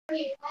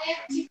Sorry.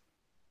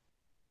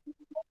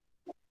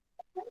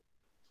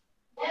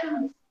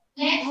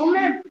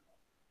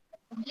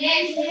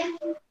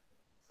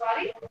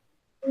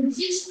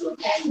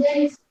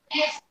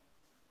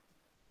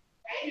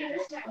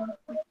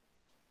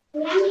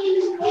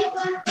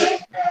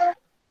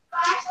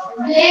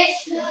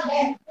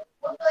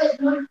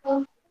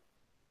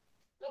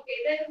 Okay,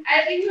 then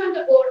I'll give you on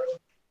the board.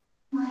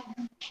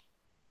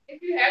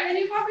 If you have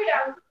any copy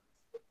down.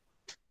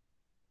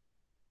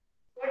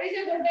 What is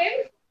your good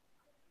name?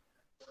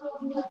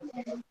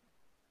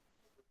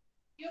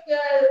 You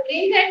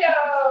bring that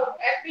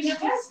FP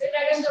numbers that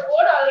on the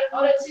board,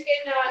 or else you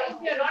can, if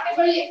you are not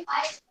able to.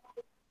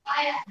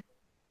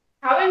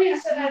 How many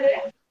answers are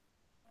there?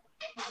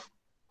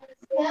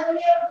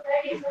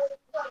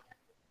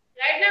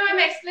 Right now I'm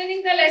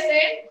explaining the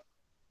lesson.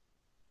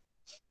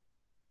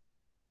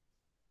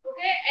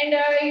 Okay, and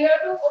you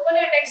have to open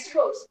your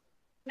textbooks.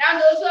 Now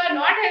those who are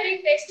not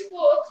having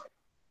textbooks,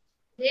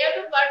 they have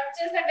to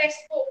purchase the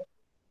textbook.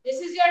 This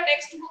is your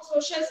textbook,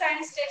 social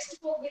science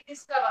textbook with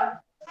this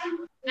cover.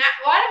 Now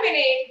 1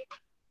 minute.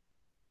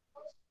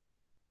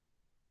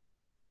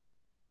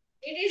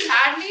 It is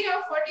hardly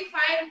of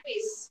 45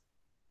 rupees.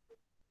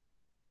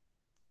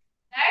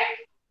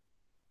 Right?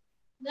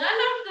 None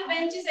of the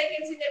benches I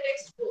can see the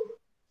textbook.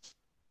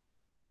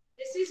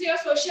 This is your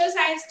social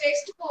science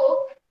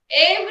textbook.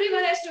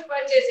 Everyone has to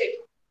purchase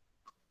it.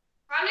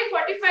 Only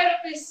 45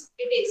 rupees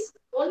it is.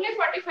 Only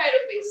 45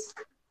 rupees.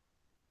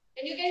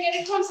 And you can get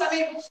it from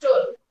Samir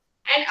bookstore.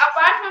 And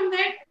apart from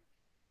that,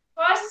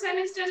 first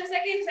semester and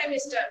second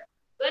semester,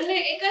 બંને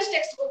એક જ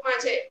text બુકમાં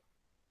છે.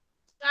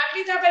 તો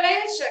આટલી તો આપણે લઈ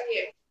જ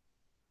શકીએ.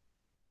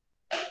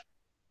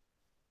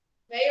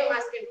 Wear your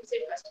mask and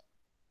sit first.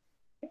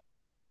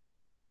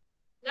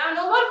 Now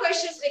no more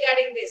questions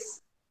regarding this.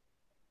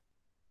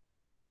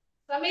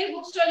 Samir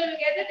bookstore, you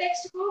will get the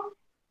textbook.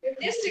 With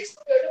this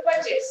textbook you have to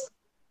purchase.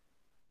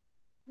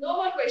 No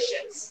more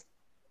questions.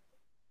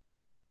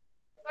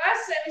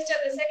 First semester,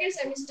 the second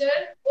semester,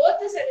 both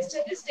the semester,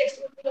 this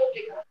textbook will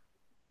only come.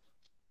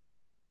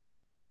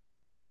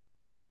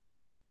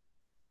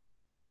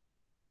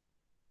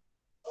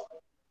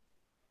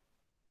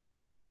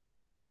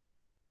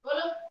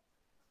 Follow?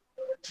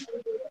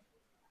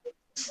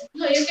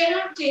 No, you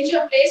cannot change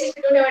your place if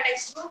you don't have a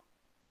textbook.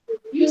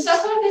 You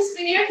suffer this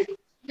period,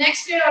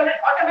 next year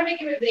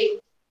automatically will break.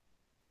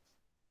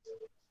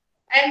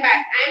 I am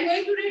back. I am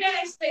going to read and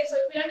explain so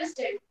you will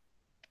understand.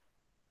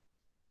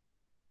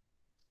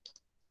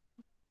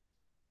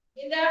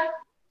 In the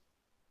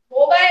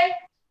mobile,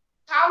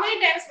 how many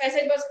times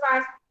message was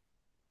passed?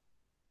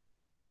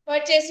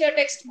 Purchase your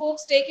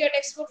textbooks, take your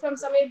textbook from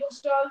Samir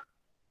bookstore.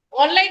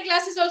 Online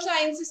classes also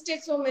I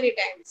insisted so many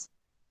times.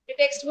 The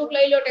textbook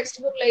lai lo,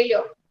 textbook lai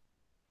lo.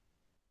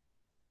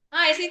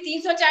 हाँ ऐसे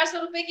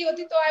 300-400 रुपए की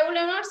होती तो I would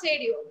have not said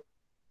you.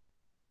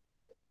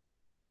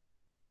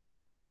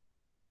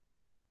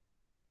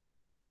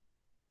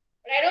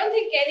 But I don't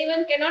think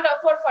anyone cannot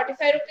afford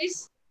 45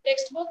 rupees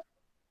textbook.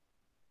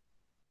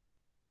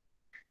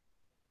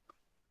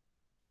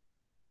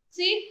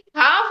 See,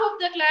 half of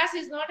the class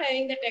is not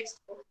having the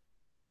textbook.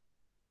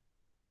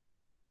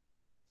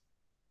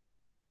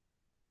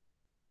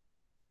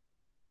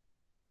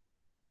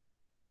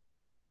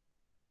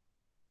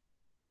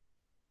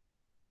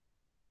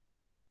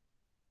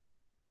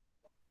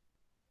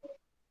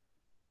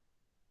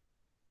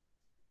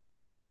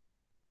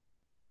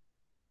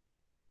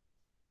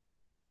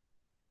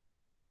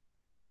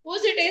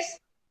 Whose it is?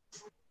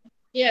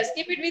 Yes,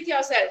 keep it with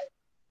yourself.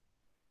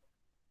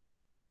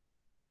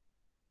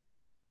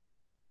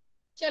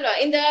 Chalo,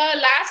 in the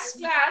last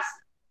class,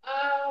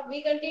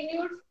 we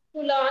continued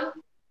to learn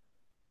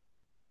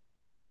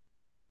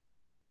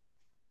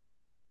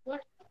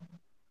what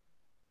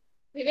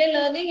we were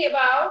learning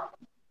about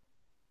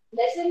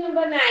lesson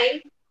number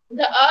 9,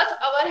 the Earth,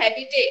 our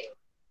habitat.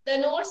 The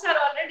notes are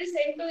already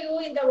sent to you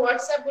in the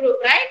WhatsApp group,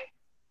 right?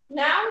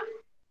 Now,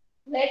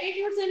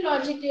 latitudes and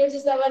longitudes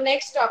is our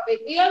next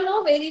topic. We all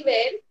know very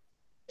well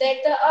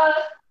that the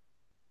Earth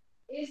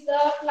is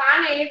the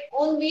planet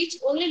on which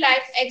only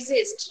life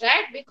exists,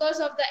 right? Because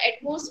of the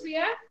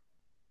atmosphere,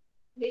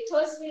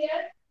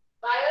 lithosphere,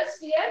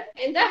 biosphere,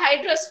 and the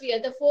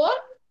hydrosphere, the 4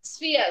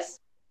 spheres,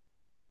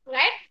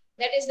 right?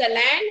 That is the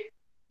land,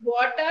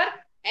 water,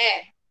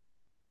 air,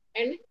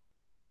 and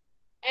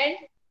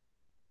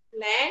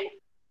land,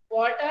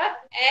 water,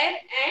 air,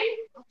 and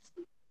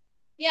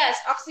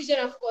yes, oxygen,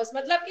 of course.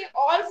 Matlab ki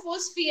all 4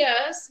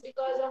 spheres,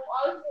 because of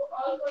all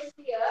 4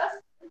 spheres,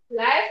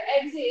 life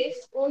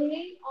exists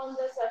only on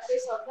the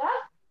surface of the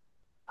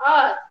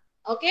Earth.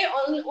 Okay,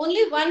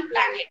 only one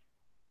planet.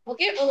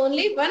 Okay, on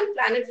only one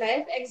planet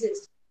life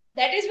exists.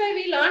 That is why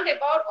we learned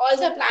about all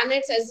the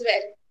planets as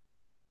well.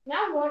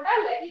 Now, what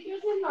are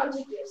latitudes and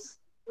longitudes?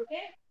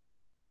 Okay,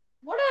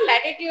 what are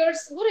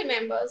latitudes? Who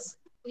remembers?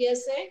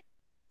 Yes, say.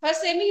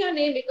 First, say me your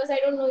name because I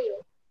don't know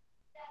you.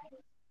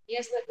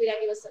 Yes, Nakvira,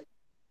 give us a.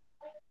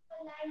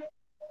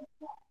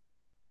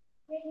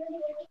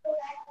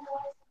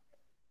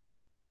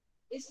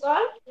 Is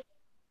called?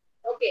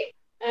 Okay.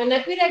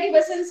 Nakviragi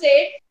Basan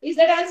said, is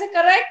that answer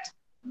correct?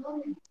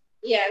 No.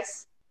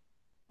 Yes.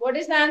 What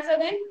is the answer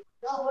then?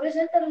 The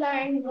horizontal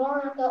line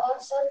drawn on the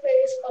Earth's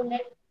surface is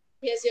connected.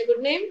 Yes, your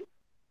good name?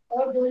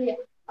 Dolia.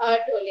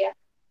 Dolia.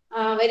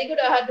 Very good,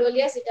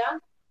 Dolia. Sit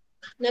down.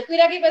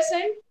 Nakviragi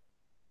Basan,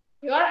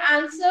 your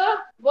answer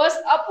was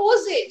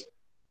opposite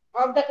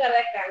of the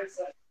correct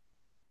answer.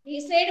 He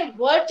said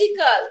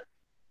vertical.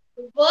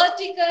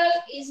 Vertical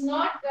is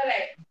not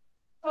correct.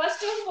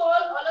 First of all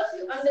of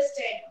you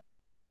understand.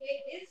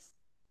 Okay, this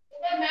in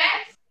the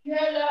maths you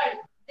have learned.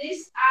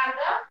 These are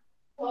the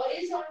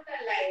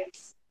horizontal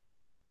lines.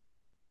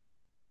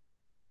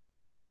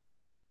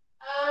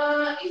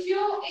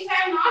 If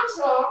I am not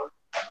wrong,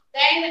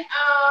 then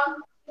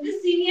in the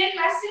senior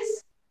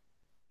classes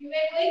you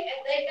were going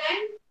at that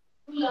time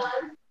to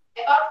learn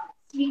about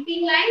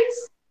sleeping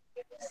lines,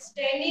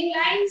 standing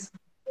lines,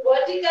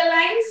 vertical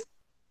lines.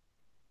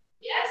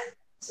 Yes.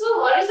 So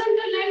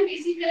horizontal line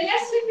basically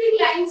are sleeping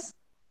lines.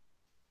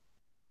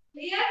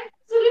 Clear?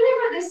 So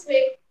remember this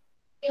way.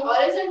 The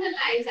horizontal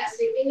lines are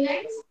sleeping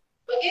lines.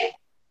 Okay.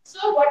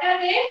 So what are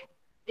they?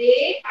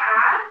 They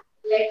are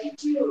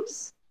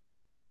latitudes.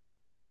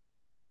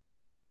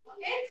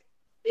 Okay.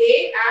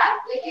 They are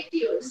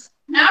latitudes.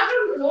 Now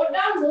to note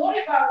down more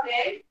about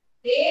them,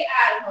 they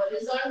are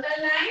horizontal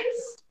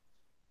lines.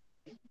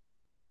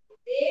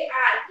 They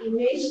are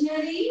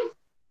imaginary.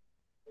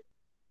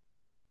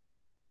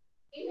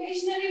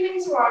 Imaginary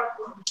means what?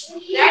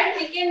 That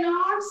we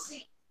cannot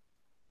see.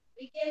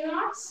 We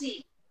cannot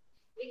see.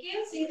 We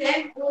can see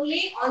them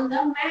only on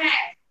the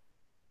map.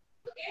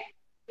 Okay?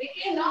 We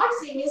cannot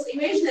see means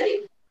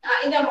imaginary.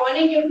 In the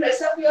morning you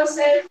dress up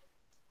yourself,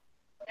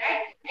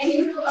 right? And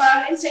you when you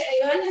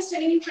are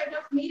standing in front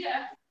of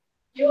mirror,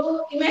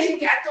 you imagine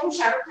that तुम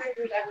शाहरुख खान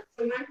को लगा,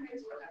 सलमान खान को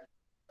लगा.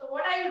 So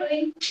what are you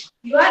doing?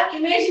 You are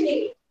imagining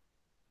it.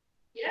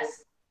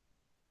 Yes?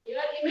 You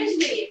are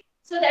imagining it.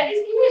 So that is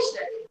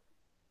imaginary.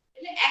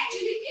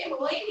 Actually એ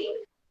હોય નહીં.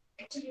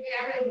 Actually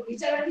આપણે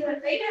વિચારવાથી વાત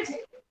થઈ ના છે.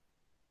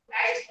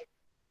 Right?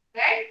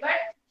 Right? But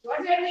what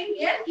we are doing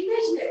here,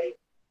 imaginary.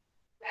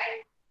 Right?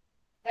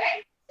 Right?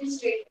 It's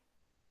straight.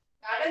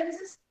 Garden, this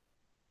is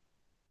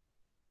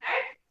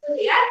right. So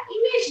they are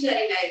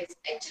imaginary lines.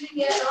 Actually,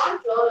 they are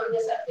not drawn on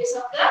the surface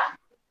of the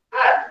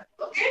earth.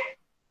 Okay.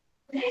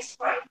 Next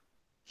point.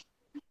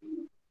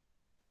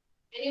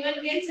 Anyone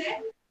can say?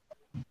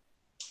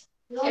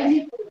 No.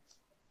 Yes.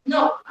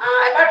 No.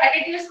 About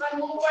latitudes, one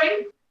more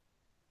point.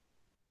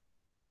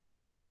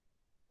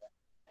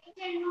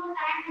 Again,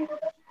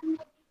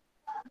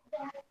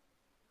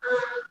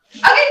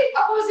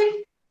 opposite.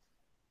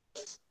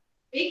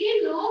 We can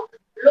know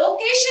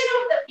location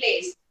of the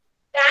place.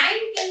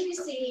 Time can be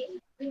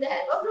seen with the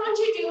help of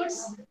longitudes.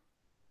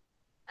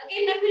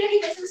 Again, Nakviragi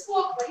doesn't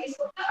spoke, but he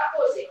spoke the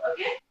opposite.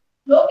 Okay,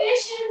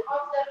 location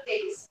of the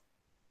place.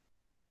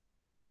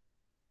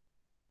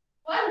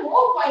 One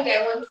more point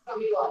I want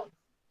from you all.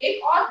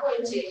 एक और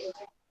point चाहिए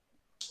मुझे.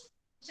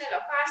 चलो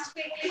fast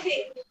quickly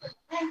think.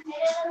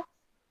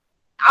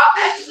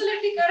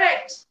 Absolutely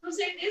correct. Who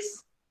said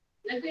this?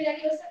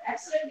 Nakviragi was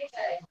absolutely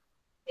correct.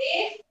 The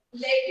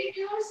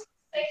latitudes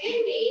second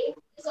name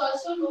is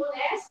also known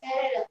as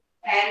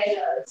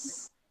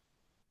parallels.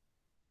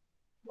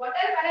 What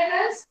are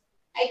parallels?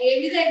 I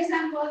gave you the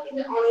example in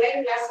the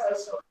online class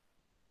also.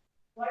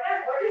 What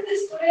is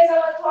this today's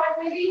our thought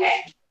maybe है?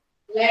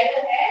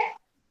 Ladder है.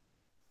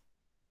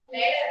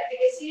 Ladder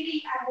एक सीढ़ी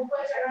आप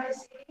ऊपर चढ़ने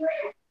सीढ़ी हो.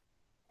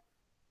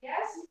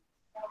 Yes.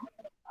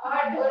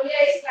 और ढोलिया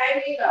is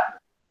climbing up.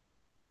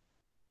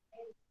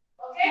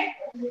 Okay.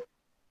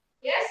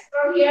 Yes,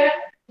 from here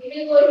we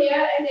will go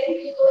here and then we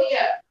will go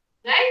here,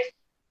 right?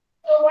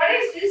 So what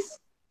is this?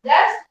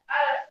 Does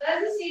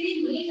the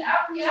CD meet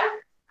up here?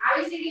 Are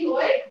we CD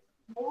hoy?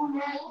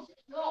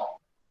 No.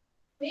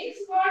 Means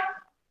what?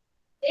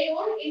 They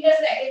don't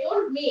intersect. They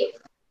don't meet.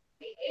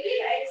 Every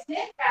lines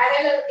ne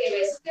parallel ke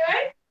base.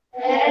 Okay?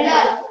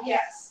 Parallel.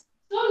 Yes.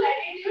 So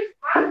latitudes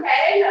are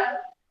parallel.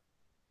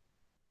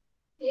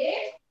 They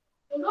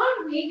do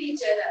not meet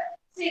each other.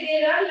 See,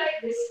 they run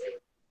like this way.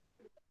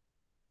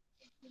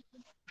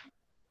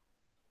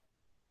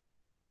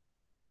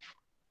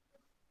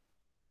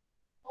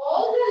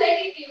 All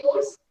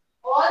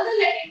the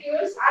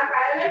latitudes are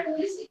parallel to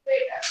this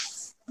equator.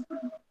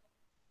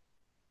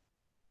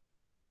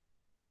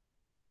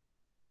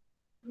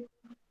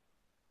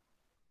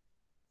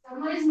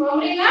 Someone is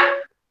murmuring up.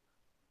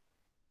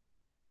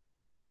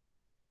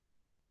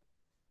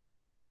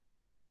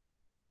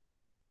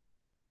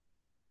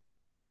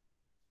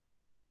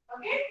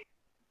 Okay.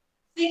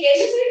 See, can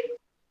you see?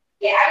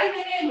 Yeah, I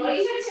mean,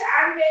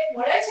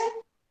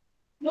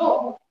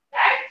 no,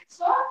 right?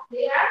 So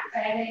they are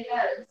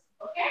parallels.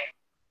 Okay.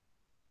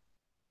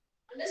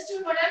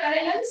 Understood what are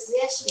parallels?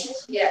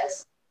 Yes.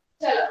 Yes.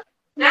 Chalo.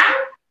 Now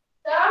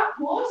the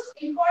most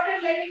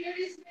important latitude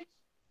is which?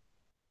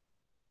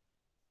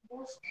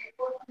 Most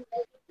important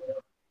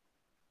latitude.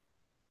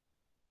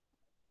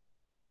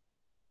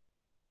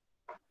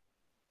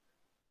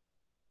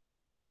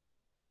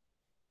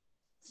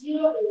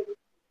 Zero.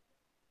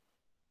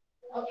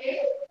 Okay.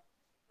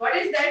 What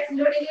is that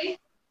 0 degree?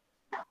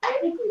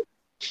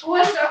 Who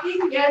was talking?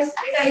 Yes,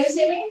 Rita, you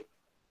say me?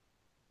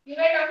 You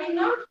were talking,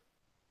 no?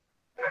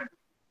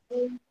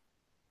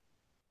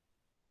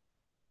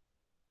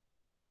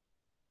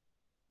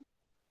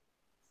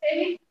 Say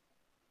me.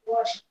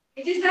 What?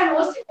 It is the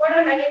most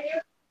important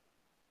latitude.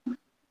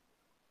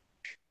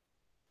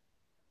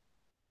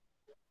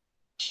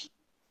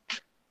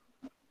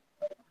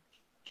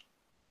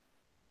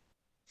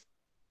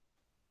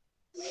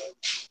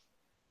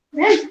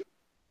 Then,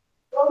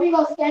 Tropic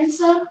of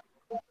Cancer.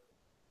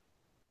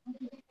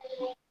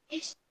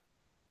 It's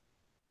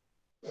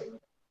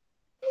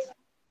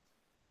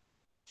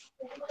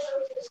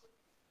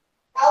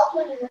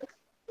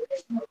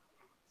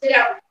sit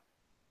down.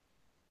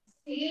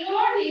 0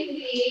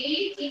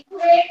 degree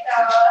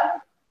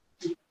equator.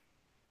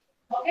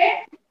 Okay?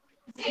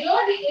 0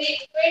 degree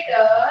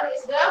equator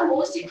is the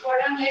most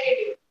important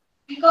latitude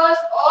because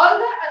all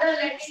the other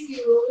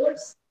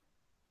latitudes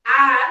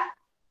are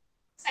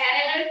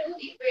parallel to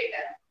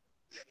equator.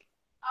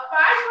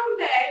 Apart from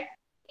that,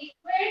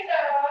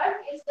 equator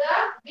is the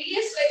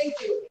biggest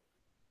latitude.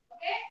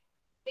 Okay?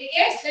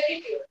 Biggest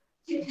latitude.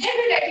 जितने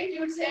भी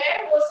latitudes है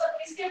वो सब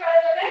किसके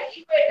parallel है?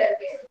 Equator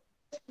के.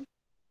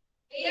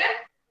 Clear?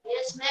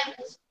 Yes, ma'am.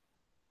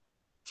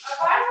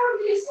 Apart from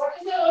this, what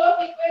is the role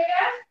of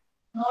equator?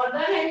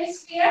 Northern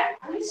hemisphere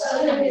and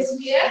southern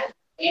hemisphere.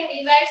 It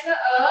divides the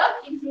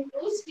earth into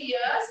two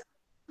spheres.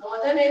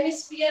 Northern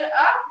hemisphere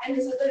up and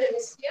the southern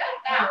hemisphere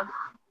down.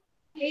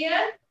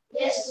 Clear?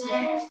 Yes,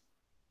 ma'am.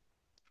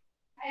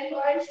 I will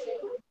go and show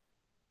you.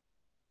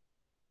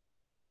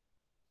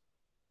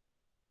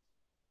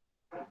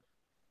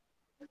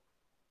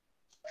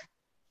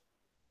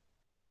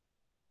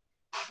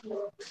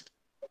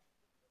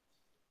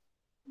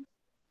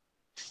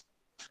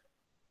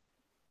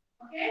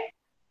 Okay?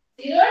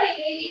 0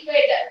 degree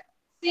equator.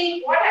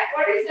 See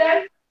what is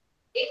done?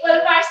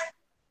 Equal parts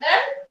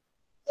done.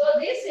 So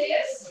this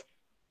is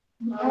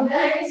northern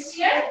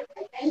hemisphere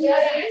and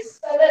here is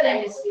southern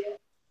hemisphere.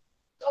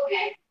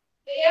 Okay?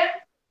 Clear?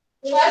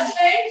 First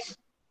page.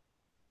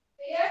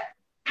 Clear?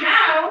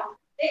 Now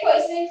देखो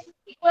इसमें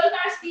equal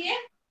parts दिए.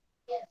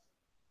 Yes.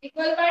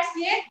 Equal parts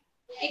दिए.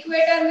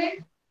 Equator में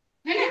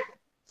है ना?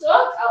 So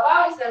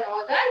above is the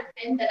northern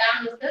and the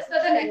down is the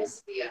southern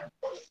hemisphere.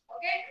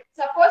 Okay?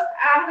 Suppose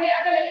આપણે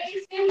આટલા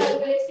latitudes કેમ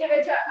લખેલી છે? હવે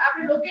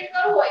આપણે લોકેટ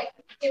કરવું હોય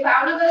કે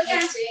ભાવનગર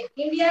ક્યાં છે,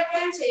 ઇન્ડિયા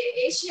ક્યાં છે,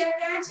 એશિયા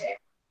ક્યાં છે,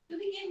 so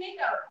we can make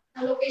out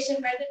the location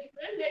by the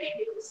different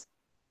latitudes.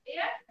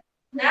 Clear?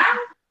 Now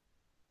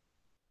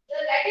the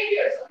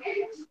latitudes, okay?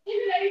 जितने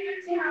भी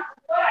latitudes यहाँ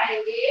ऊपर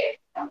आएंगे,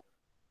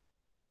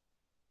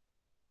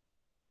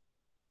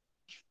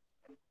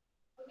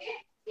 okay?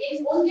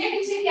 उनके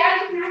पीछे क्या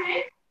लिखना है?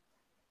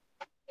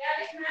 क्या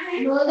लिखना है?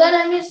 Northern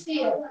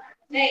hemisphere.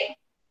 नहीं.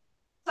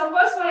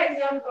 Suppose for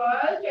example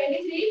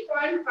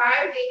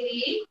 23.5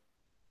 degree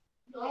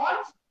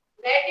north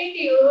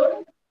latitude.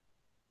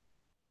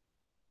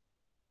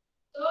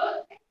 तो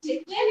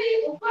जितने भी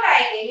ऊपर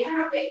आएंगे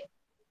यहाँ पे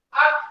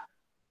up,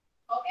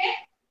 ओके?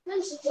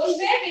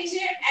 उससे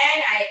पीछे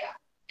and आएगा.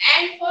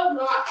 And for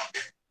north,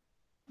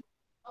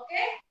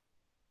 okay?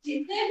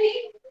 जितने भी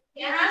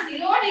यहाँ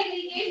 0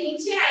 डिग्री के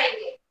नीचे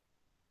आएंगे,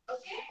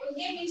 ओके?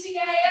 उनके पीछे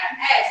क्या आएगा?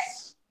 S.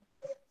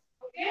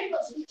 Okay,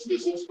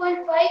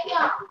 66.5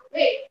 क्या?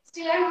 Wait,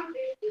 still I have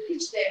to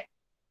reach there.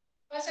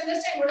 First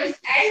understand what is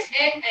S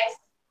and S.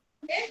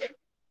 Okay,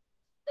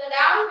 the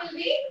down will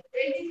be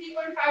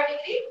 23.5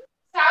 degree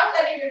south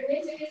latitude,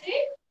 means it is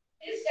in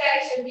this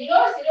direction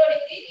below 0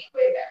 degree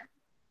equator.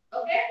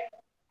 Okay,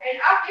 and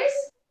up is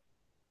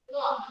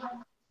north.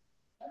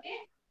 Okay,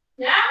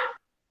 now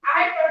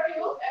I taught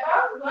you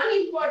about one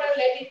important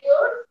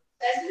latitude.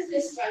 That is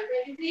this one,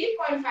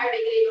 23.5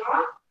 degree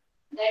north.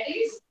 That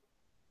is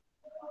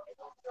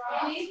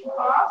Tropic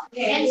of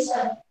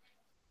Cancer.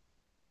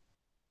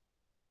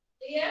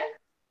 Clear?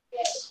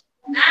 Yes.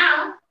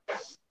 Now,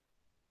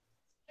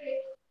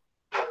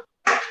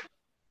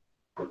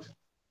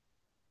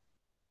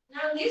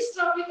 this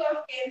Tropic of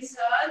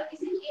Cancer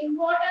is an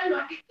important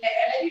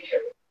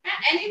latitude. And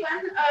anyone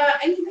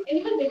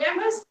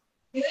remembers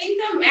during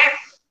the map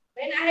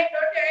when I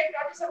taught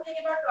you something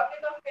about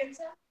Tropic of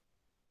Cancer?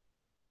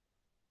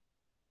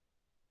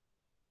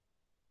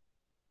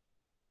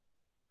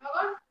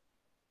 How?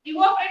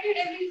 Evaporated,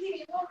 everything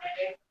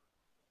evaporated.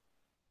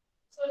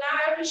 So now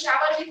I have to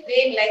shower with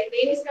rain, like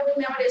rain is coming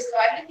nowadays, so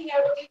everything I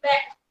have to give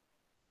back.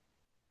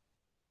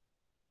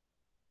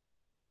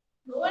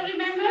 No one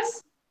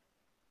remembers?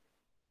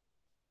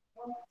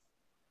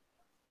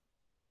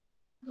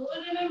 No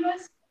one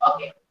remembers?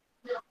 Okay.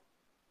 No.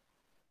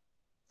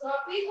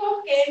 Tropic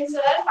of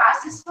Cancer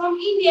passes from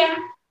India.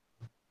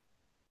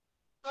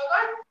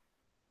 Forgot?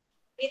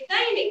 इतना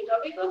ही नहीं,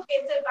 Tropic of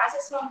Cancer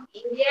passes from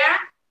India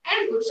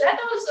and Gujarat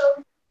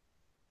also.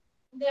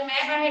 The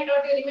map I had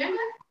taught you,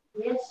 remember?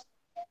 Yes.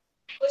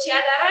 कुछ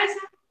याद आ रहा है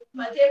ऐसा?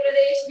 मध्य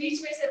प्रदेश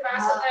बीच में से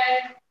पास होता है.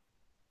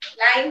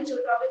 लाइन जो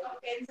Tropic of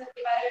Cancer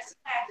के बारे में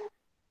सिखाया था.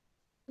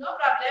 No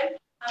problem.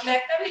 हम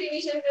मैप का भी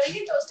रिवीजन करेंगे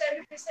तो उस टाइम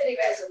पे फिर से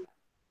रिवाइज होगा.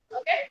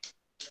 Okay?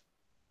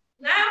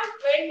 Now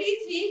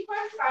 23.5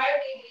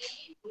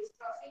 degree is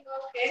Tropic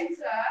of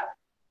Cancer,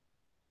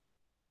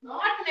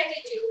 not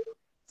latitude.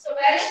 So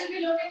where it will be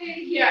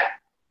located? Here.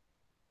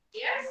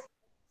 Yes.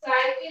 So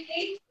I will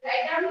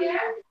write down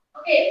here.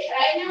 Okay.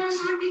 Right now I'm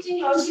not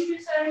teaching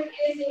longitude, so I'm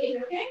erasing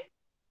it. Okay.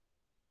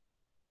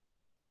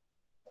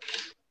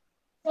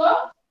 So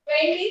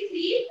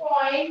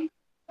 23.5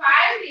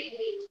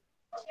 degree.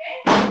 Okay.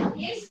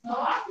 Is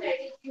not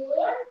latitude.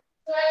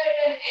 So I will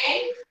write an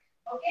N.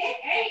 Okay.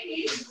 And it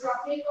is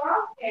Tropic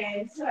of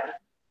Cancer.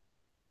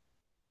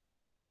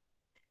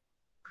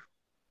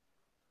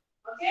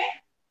 Okay.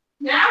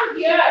 Now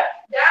here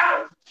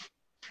down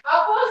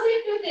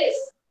opposite to this.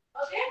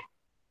 Okay.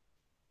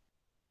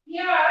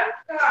 Here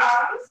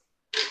comes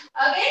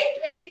again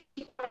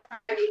 25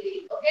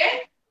 degree. Okay.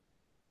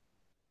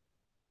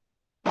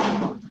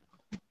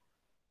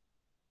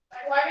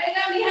 But what will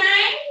come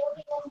behind?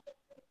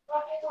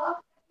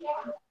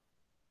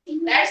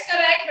 That's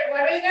correct. But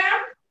what will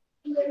come?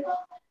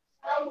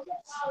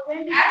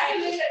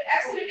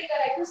 Absolutely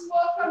correct. Who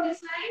spoke from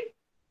this line?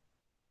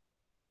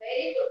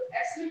 Very good.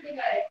 Absolutely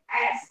correct.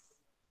 S.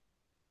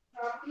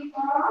 Tropic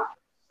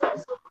of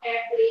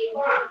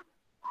Capricorn.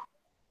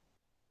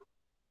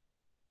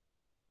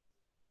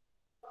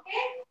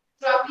 Okay.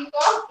 Tropic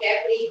of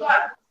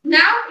Capricorn.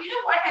 Now you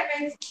know what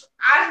happens.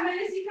 आज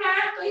मैंने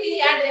सिखाया तो ये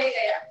याद रह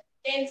गया.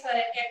 Cancer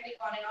and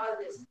Capricorn and all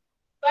this.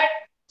 But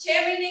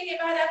 6 महीने के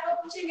बाद आपको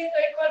पूछेंगे तो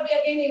it will be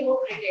again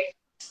evaporated.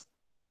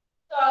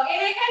 So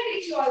again I can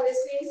teach you all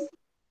these things.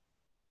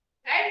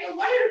 Right? So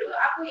what you do?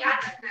 आपको याद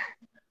रखना है.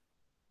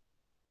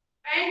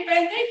 पैंट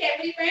पहनते हैं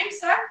कैपरी पैंट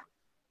सब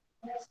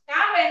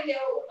कहाँ पहनते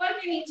हो ऊपर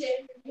के नीचे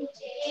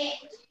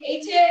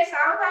नीचे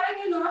साउथ आवे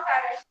कि नॉर्थ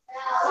आवे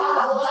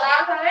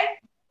साउथ आवे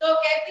तो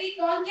कैपरी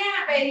कौन क्या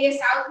यहाँ पहनिए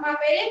साउथ में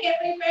पहनिए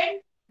कैपरी पैंट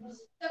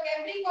तो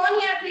कैपरी कौन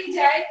याद रही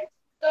जाए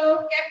तो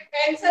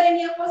कैंसर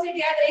एनी अपोजिट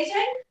याद रही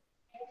जाए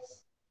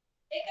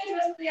एक જ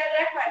વસ્તુ याद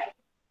રાખવાની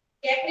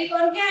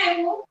कैप्रिकॉर्न क्या है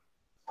वो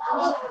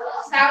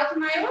साउथ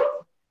में આવ્યું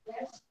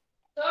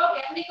तो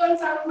कैप्रिकॉर्न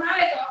साउथ में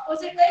આવે તો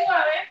अपोजिट કયું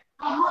આવે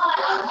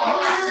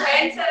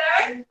कैंसर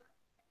આવે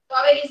तो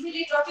હવે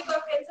इजीली ट्रॉपिक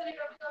ऑफ कैंसर અને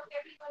ट्रॉपिक ऑफ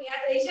कैप्रिकॉर्न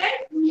याद રહી જાય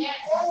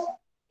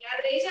याद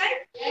રહી જાય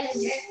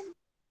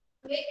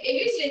હવે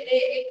એવી જ રીતે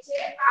એક છે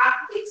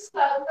Arctic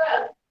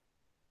circle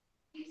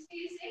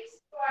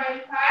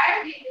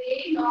 66.5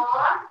 degree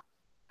north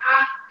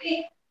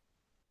Arctic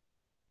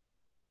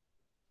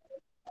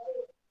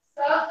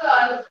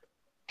circle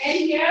and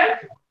here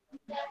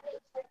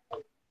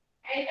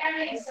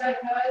Antarctic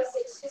circle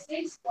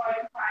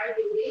 66.5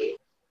 degree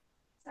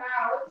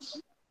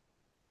south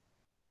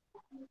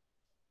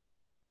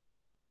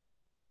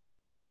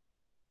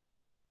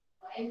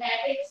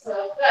Antarctic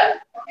circle.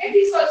 Okay,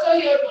 this also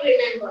you have to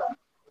remember.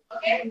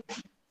 Okay,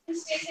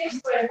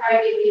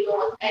 66.5 degree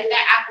north and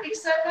the Arctic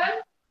circle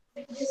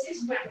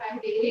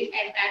 66.5 degree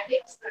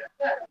Antarctic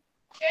circle.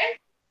 Okay,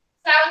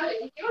 south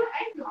latitude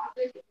and north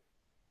latitude.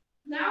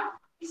 Now,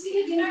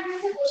 इसीलिए दिनांक में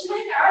से पूछना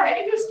है कि our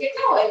latitudes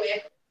कितना होए में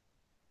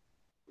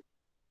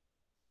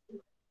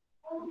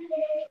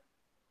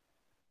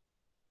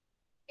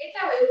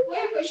कितना होए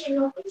कोई क्वेश्चन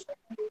नो पूछो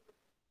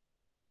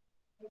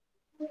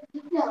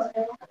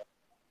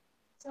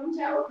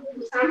समझाओ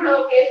सांभळो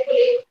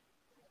केयरफुली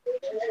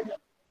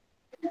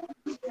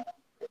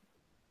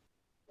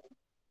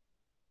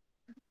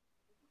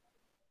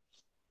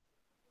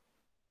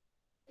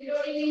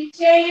इरोडी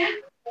नीचे અહીંયા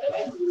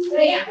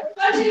અહીંયા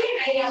ઉપર છે ને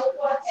અહીંયા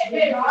ઉપર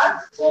એટલે નોર્થ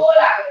પોલ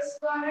આવે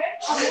શું આવે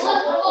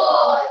નોર્થ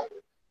પોલ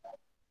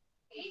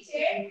ઈ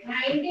છે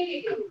 90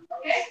 ડિગ્રી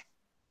ઓકે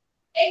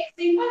એક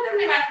સિમ્પલ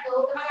તમને વાત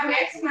કહું તમારા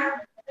મેથ્સ માં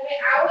તમે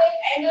આવો એક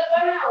એંગલ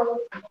બનાવો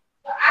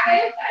તો આ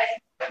કયો થાય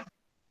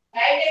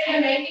રાઈટ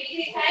એંગલ 90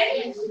 ડિગ્રી થાય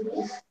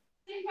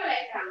સિમ્પલ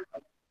એક્ઝામ્પલ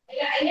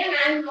એટલે અહીંયા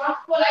નામ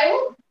નોર્થ પોલ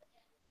આવ્યું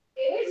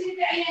એવી જ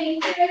રીતે અહીંયા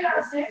નીચે કેટલા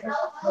હશે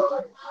સાઉથ પોલ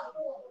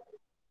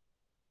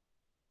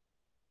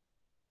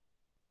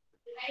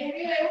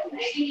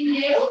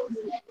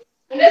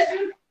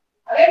Understood?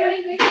 હવે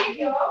મને કહી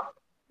દો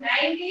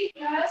 90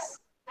 plus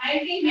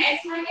 90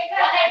 maths માં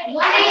કેટલા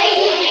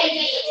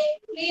 180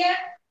 clear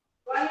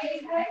 180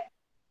 થાય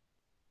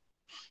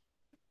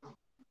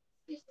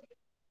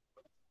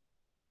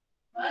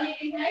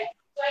 180 થાય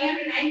તો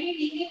અહીંયા 90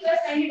 degree plus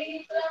 90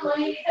 degree plus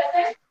 180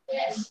 થશે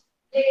yes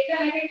જે કેટલા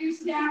નેગેટિવ્સ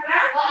છે આપણા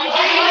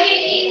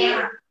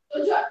 180 તો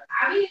જો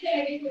આવી રીતે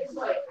નેગેટિવ્સ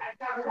હોય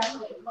આટલા બધા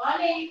હોય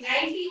 180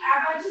 90 આ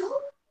બાજુ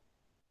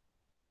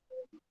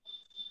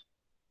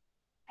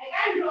I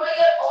can draw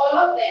here all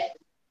of them,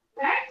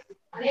 right?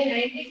 And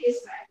 90 this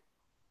side.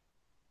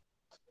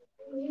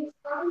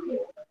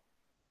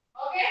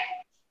 Okay?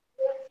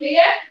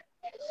 Clear?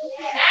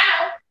 Now,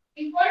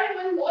 important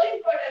one more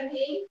important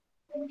thing,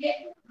 to get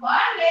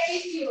one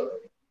latitude.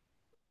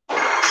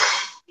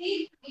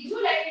 See, this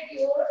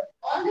latitude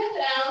on the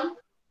ground,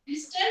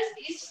 distance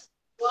is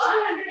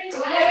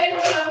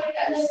 111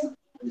 kilometers.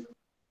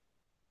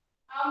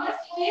 How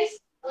much it is?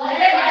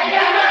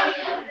 111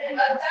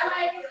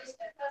 kilometers.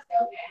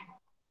 Okay.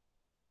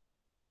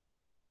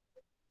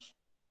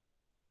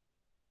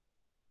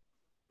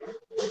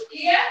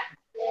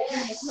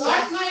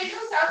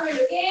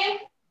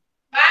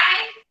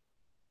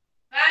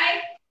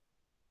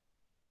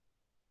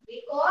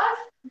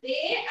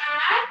 They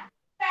are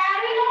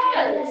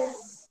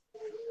parallels.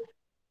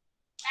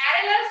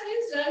 Parallels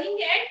means running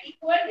at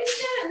equal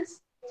distance.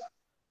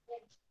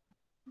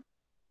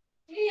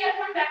 Clear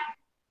from that?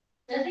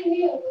 Nothing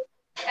new.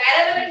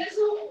 Parallel is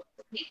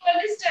equal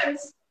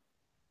distance.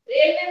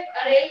 Railway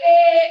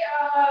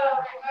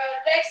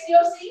tracks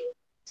you see.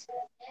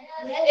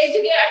 એક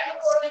જગ્યાએ આટલું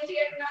કોણ નથી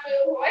આટલું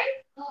એવું હોય.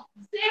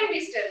 Same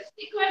distance,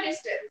 equal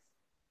distance.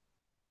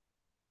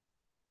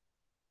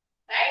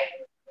 Right?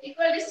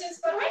 Equal distance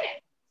per minute.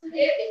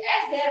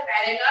 As they are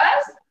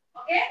parallels,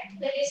 okay,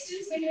 the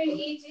distance between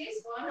each is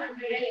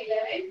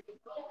 111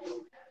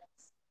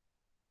 kilometers.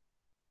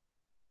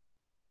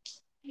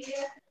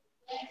 Clear?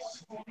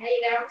 Any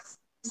doubts?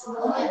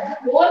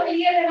 More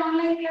clear than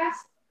online class?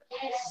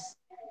 Yes.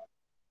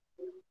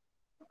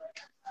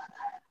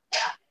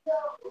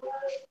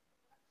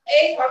 A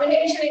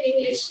communication in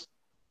English,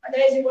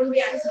 otherwise you won't be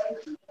answering.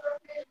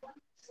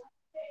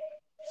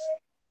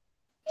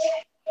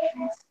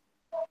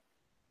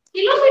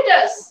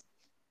 Kilometers.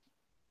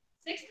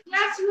 Sixth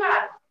class you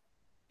are.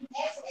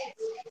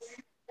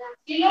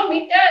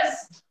 Kilometers.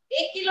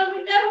 1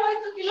 kilometer હોય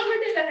તો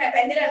kilometer લખાય.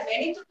 When there are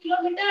many to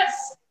kilometers.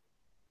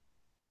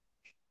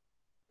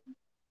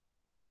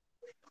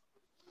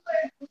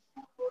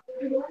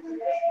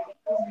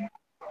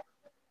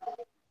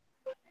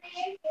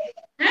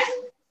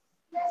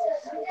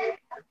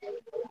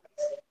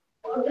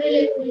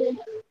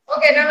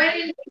 Okay, now I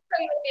will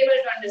be able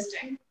to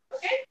understand.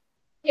 Okay.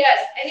 Yes.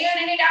 Anyone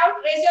any doubt?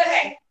 Raise your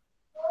hand.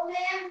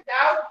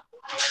 Doubt?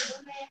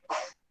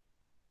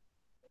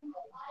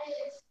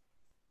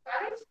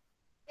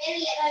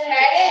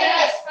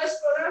 Parallels. First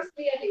pronounce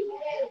clearly.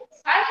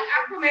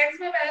 आपको maths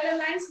में parallel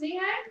lines नहीं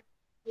आया?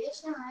 Yes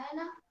ना आया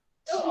ना.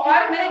 तो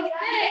और मैंने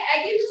कितने I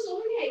give you so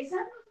many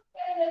examples of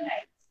parallel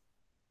lines.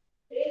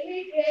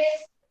 Railway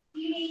tracks,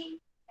 TV,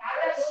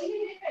 ज़्यादा कोई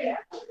नहीं दिखाया.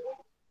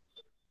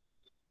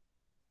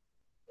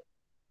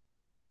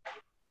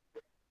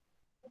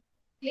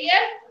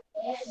 Clear?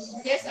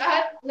 Yes,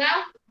 now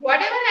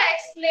whatever I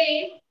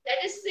explained, that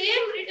is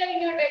same written in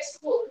your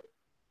textbook.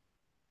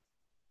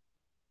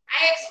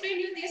 I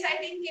explained you this, I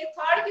think, the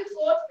third or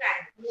fourth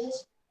time. Yes.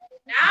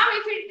 Now,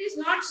 if it is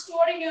not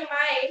stored in your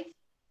mind,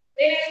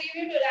 then I will give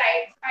you to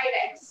write 5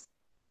 times.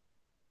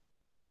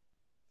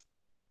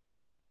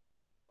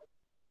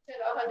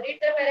 Chalo, read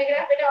the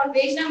paragraph on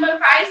page number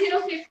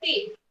 5050.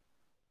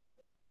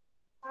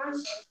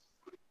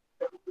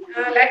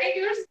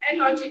 Latitudes and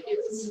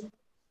longitudes.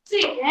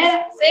 See,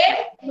 same,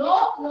 no,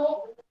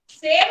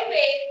 same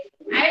way,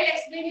 I will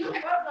explain you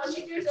about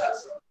longitudes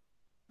also.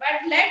 But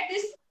let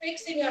this fix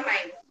in your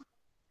mind.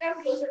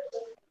 Come closer to the.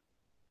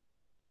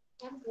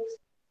 Come closer.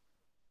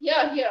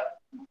 Here.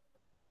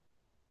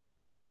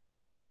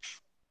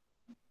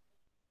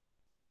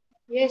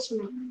 Yes,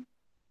 ma'am.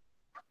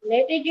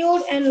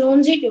 Latitude and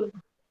longitude.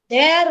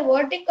 They are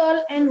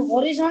vertical and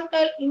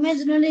horizontal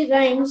imaginary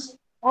lines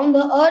on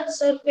the Earth's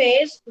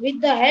surface.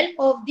 With the help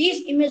of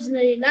these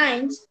imaginary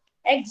lines,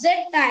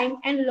 exact time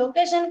and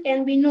location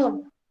can be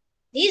known.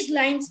 These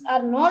lines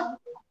are not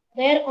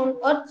there on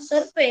Earth's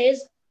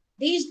surface.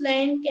 These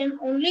lines can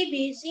only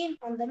be seen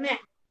on the map.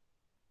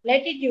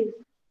 Latitude.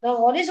 The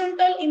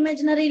horizontal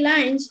imaginary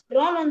lines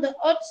drawn on the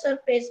Earth's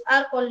surface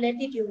are called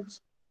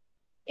latitudes.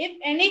 If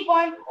any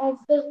point on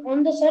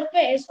the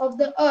surface of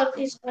the Earth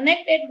is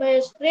connected by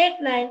a straight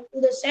line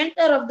to the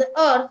center of the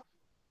Earth,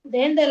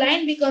 then the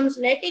line becomes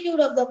latitude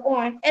of the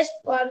point as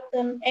per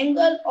the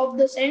angle of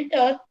the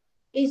center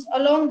is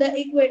along the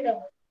equator.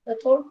 The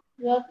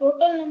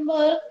total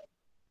number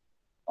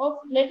of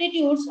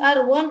latitudes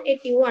are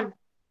 181.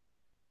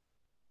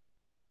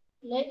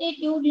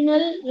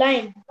 Latitudinal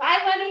line. Why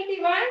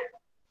 181?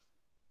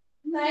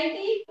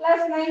 90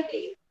 plus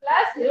 90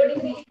 plus 0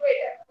 degree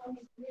equator.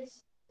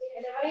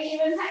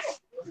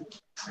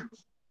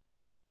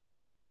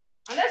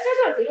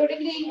 Understood? 0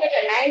 degree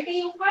equator.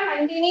 90 ऊपर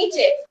 90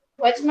 नीचे.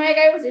 वचમાં एक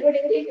आयो 0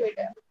 degree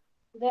equator.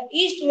 The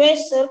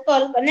east-west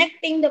circle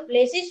connecting the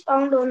places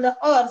found on the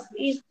Earth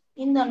is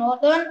in the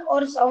northern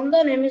or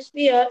southern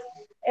hemisphere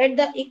at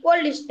the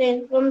equal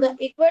distance from the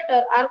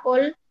equator are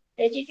called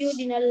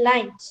latitudinal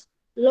lines.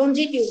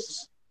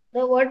 Longitudes.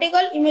 The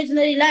vertical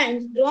imaginary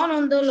lines drawn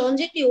on the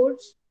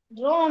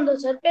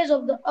surface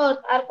of the Earth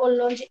are called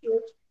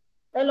longitudes.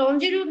 The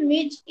longitude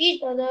meets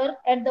each other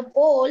at the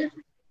poles.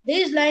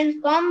 These lines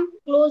come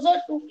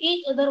closer to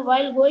each other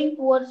while going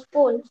towards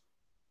poles.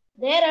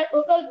 There are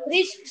total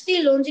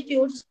 360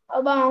 longitudes,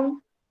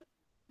 among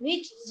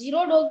which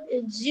 0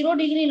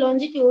 degree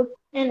longitude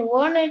and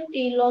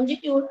 180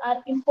 longitude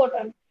are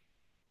important.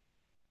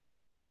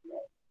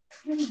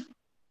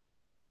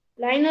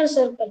 Linear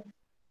circle.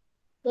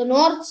 The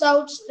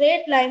north-south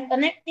straight line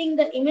connecting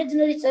the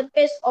imaginary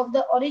surface of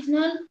the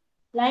original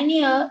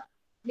linear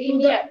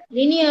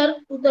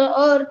to the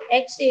Earth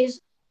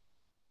axis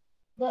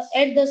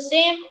at the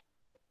same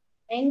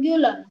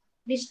angular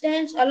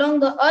distance along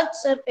the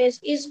Earth's surface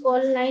is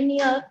called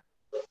linear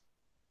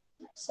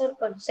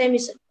circle,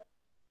 semicircle.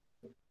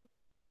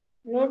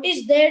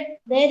 Notice that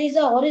there is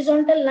a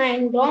horizontal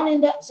line drawn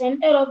in the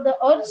center of the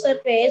Earth's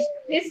surface.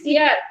 This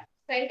here,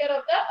 center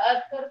of the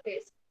Earth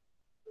surface.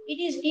 It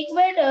is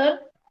equator.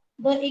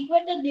 The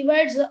equator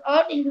divides the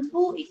Earth into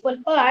two equal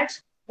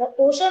parts. The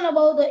portion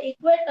above the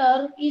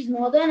equator is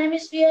northern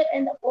hemisphere,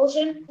 and the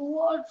portion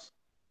towards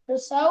the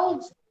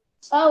south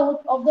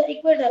of the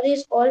equator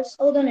is called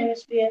southern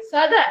hemisphere.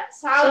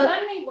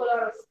 Southern नहीं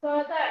बोला,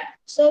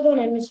 southern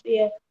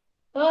hemisphere.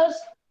 Thus,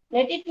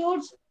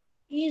 latitudes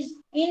is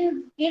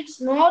in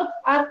its north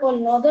are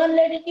called northern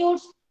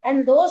latitudes,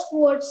 and those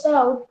towards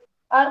south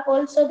are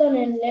called southern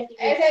latitudes.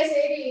 As I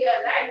said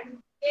here, right?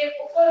 ये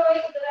ऊपर वाली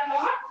कितना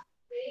north,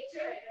 नीचे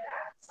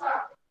वाला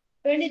south.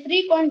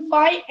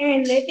 23.5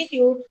 and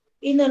latitude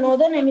in the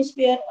northern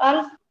hemisphere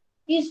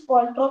is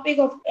called Tropic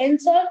of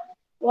Cancer,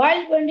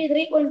 while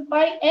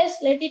 23.5 S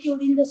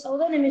latitude in the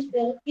southern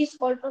hemisphere is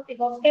called Tropic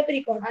of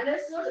Capricorn.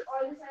 Understood?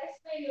 All this I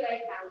explained you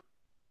right now.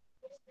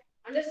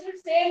 Understood?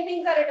 Same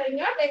things are written in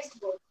your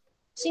textbook.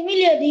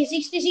 Similarly,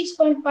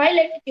 66.5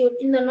 latitude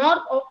in the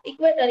north of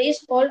equator is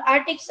called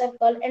Arctic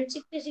Circle, and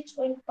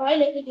 66.5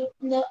 latitude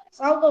in the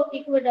south of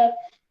equator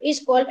is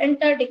called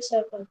Antarctic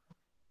Circle.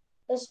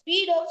 The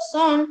speed of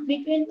sun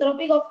between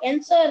Tropic of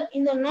Cancer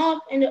in the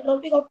north and the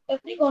Tropic of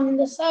Capricorn in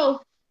the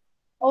south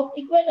of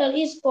equator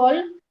is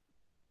called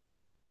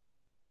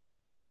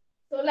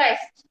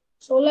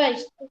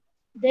solized.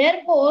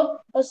 Therefore,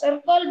 a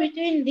circle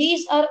between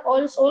these are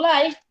all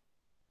solized.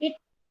 It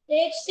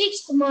takes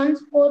 6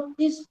 months for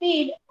the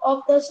speed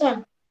of the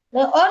sun.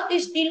 The earth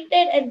is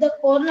tilted at the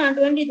corner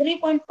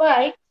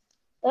 23.5.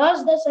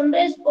 Thus, the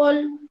sunrays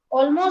fall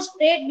almost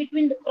straight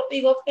between the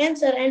Tropic of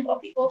Cancer and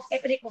Tropic of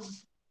Capricorn.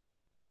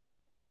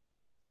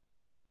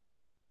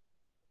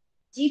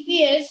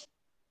 GPS,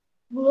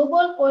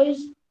 Global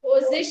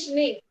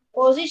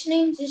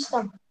Positioning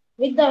System.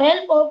 With the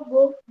help of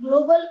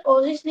Global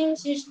Positioning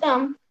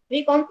System,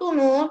 we come to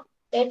know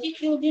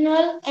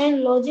latitudinal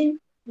and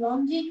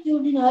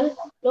longitudinal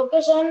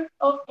location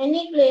of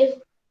any place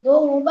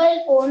through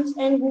mobile phones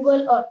and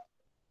Google Earth.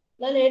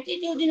 The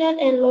latitudinal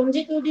and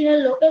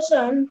longitudinal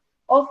location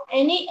of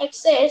any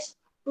axis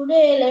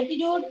today,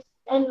 latitude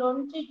and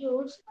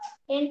longitudes,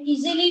 can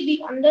easily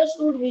be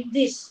understood with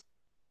this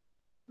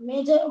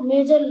major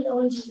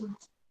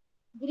longitudes.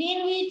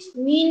 Greenwich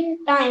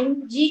Mean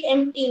Time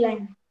GMT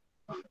line.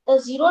 The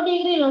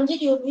 0-degree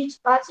longitude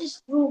which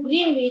passes through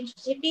Greenwich,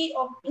 city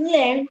of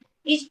England,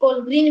 is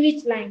called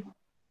Greenwich line.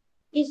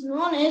 Is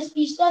known as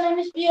Eastern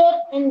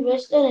Hemisphere and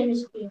Western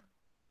Hemisphere.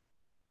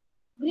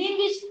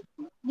 Greenwich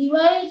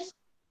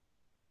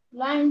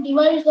line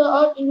divides the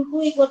Earth into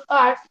two equal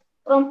parts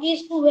from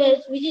east to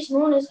west, which is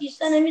known as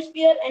Eastern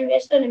Hemisphere and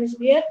Western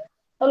Hemisphere.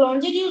 The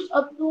longitudes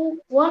up to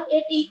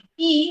 180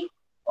 E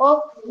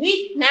of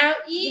which now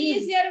E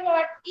is your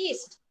what?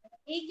 East.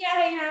 E क्या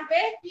है यहाँ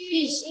पे?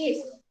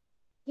 East.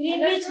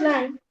 Greenwich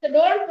line. So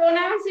don't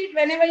pronounce it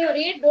whenever you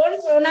read.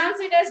 Don't pronounce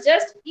it as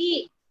just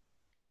E.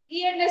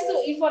 E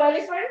એટલે E for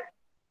elephant.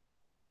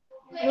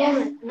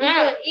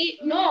 No. E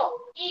no.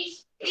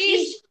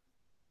 East.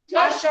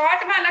 જો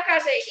short માં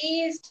લખાશે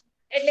east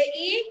એટલે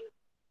E,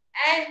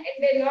 N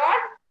એટલે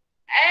north,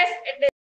 S એટલે